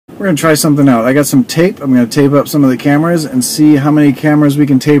We're going to try something out. I got some tape. I'm going to tape up some of the cameras and see how many cameras we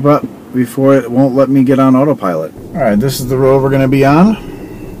can tape up before it won't let me get on autopilot. Alright, this is the road we're going to be on.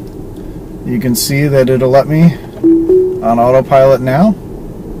 You can see that it'll let me on autopilot now.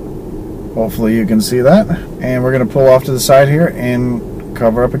 Hopefully you can see that. And we're going to pull off to the side here and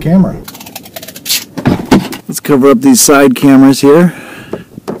cover up a camera. Let's cover up these side cameras here.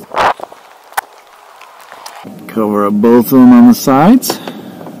 Cover up both of them on the sides.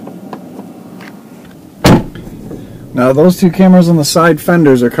 Now those two cameras on the side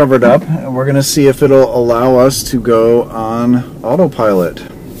fenders are covered up, and we're going to see if it'll allow us to go on autopilot.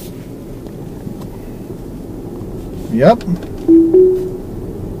 Yep.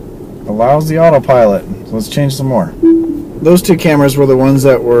 Allows the autopilot. So let's change some more. Those two cameras were the ones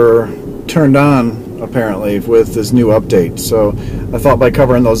that were turned on apparently with this new update. So I thought by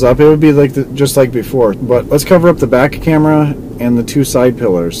covering those up it would be like just like before. But let's cover up the back camera and the two side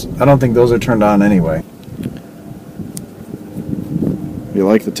pillars. I don't think those are turned on anyway. You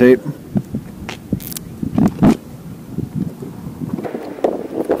like the tape?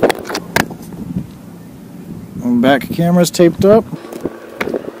 And back camera's taped up.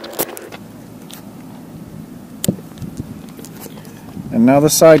 And now the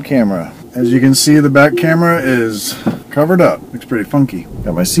side camera. As you can see, the back camera is covered up. Looks pretty funky.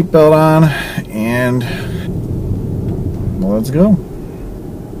 Got my seatbelt on, and well, let's go.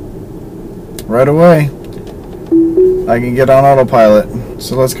 Right away, I can get on autopilot.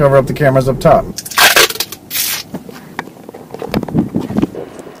 So let's cover up the cameras up top.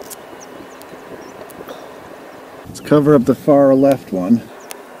 Let's cover up the far left one.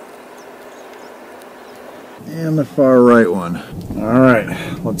 And the far right one.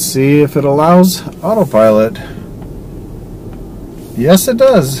 Alright, let's see if it allows autopilot. Yes, it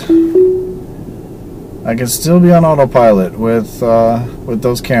does. I can still be on autopilot with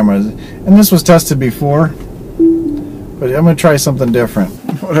those cameras. And this was tested before, but I'm going to try something different.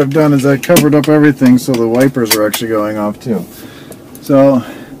 What I've done is I covered up everything so the wipers are actually going off too. So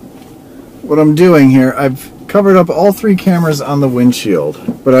what I'm doing here, I've covered up all three cameras on the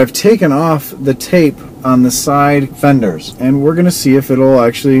windshield, but I've taken off the tape on the side fenders, and we're going to see if it'll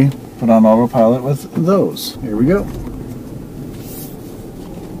actually put on autopilot with those. Here we go.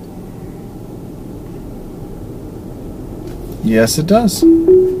 Yes, it does.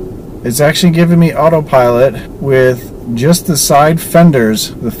 It's actually giving me autopilot with just the side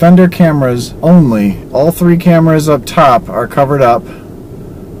fenders, the fender cameras only. All three cameras up top are covered up,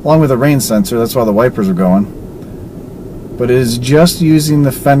 along with a rain sensor. That's why the wipers are going. But it is just using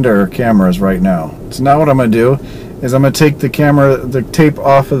the fender cameras right now. So now what I'm going to do is I'm going to take the tape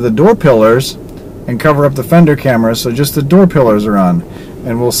off of the door pillars and cover up the fender cameras so just the door pillars are on,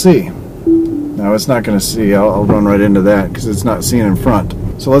 and we'll see. Now it's not going to see. I'll run right into that because it's not seeing in front.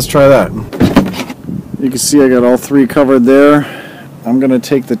 So let's try that. You can see I got all three covered there. I'm going to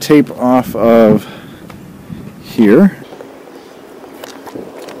take the tape off of here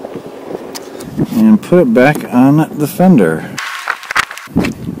and put it back on the fender.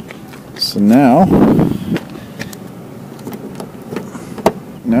 So now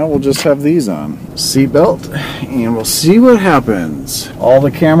we'll just have these on. Seatbelt, and we'll see what happens. All the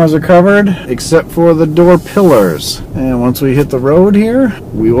cameras are covered except for the door pillars. And once we hit the road here,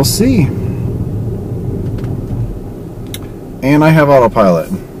 we will see. And I have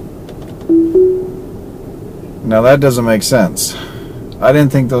autopilot. Now that doesn't make sense. I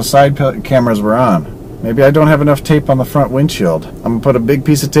didn't think those side cameras were on. Maybe I don't have enough tape on the front windshield. I'm going to put a big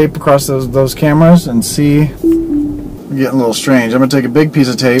piece of tape across those cameras and see. I'm getting a little strange. I'm going to take a big piece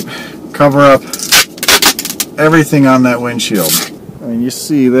of tape, cover up everything on that windshield. I mean, you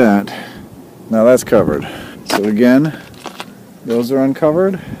see that. Now that's covered. So again, those are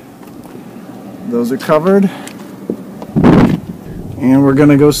uncovered. Those are covered. And we're going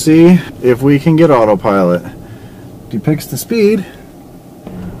to go see if we can get autopilot. Depicts the speed.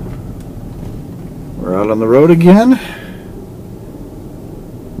 We're out on the road again.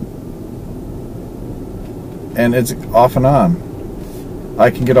 And it's off and on.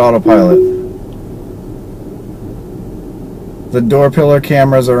 I can get autopilot. The door pillar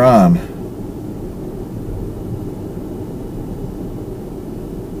cameras are on.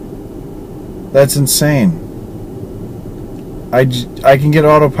 That's insane. I can get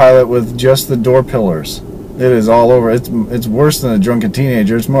autopilot with just the door pillars. It is all over. It's worse than a drunken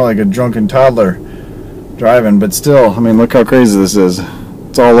teenager. It's more like a drunken toddler driving, but still, I mean, look how crazy this is.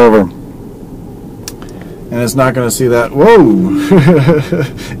 It's all over. And it's not going to see that. Whoa!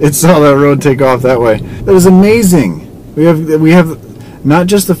 It saw that road take off that way. That was amazing. We have Not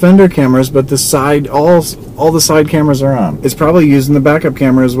just the fender cameras, but the side, all the side cameras are on. It's probably using the backup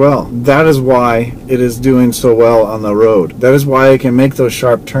camera as well. That is why it is doing so well on the road. That is why it can make those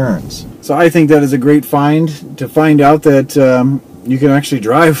sharp turns. So I think that is a great find, to find out that you can actually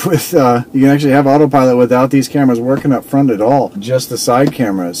drive with, you can actually have autopilot without these cameras working up front at all, just the side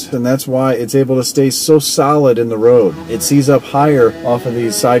cameras. And that's why it's able to stay so solid in the road. It sees up higher off of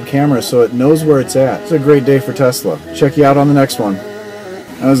these side cameras, so it knows where it's at. It's a great day for Tesla. Check you out on the next one.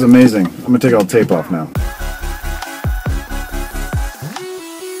 That was amazing. I'm gonna take all the tape off now.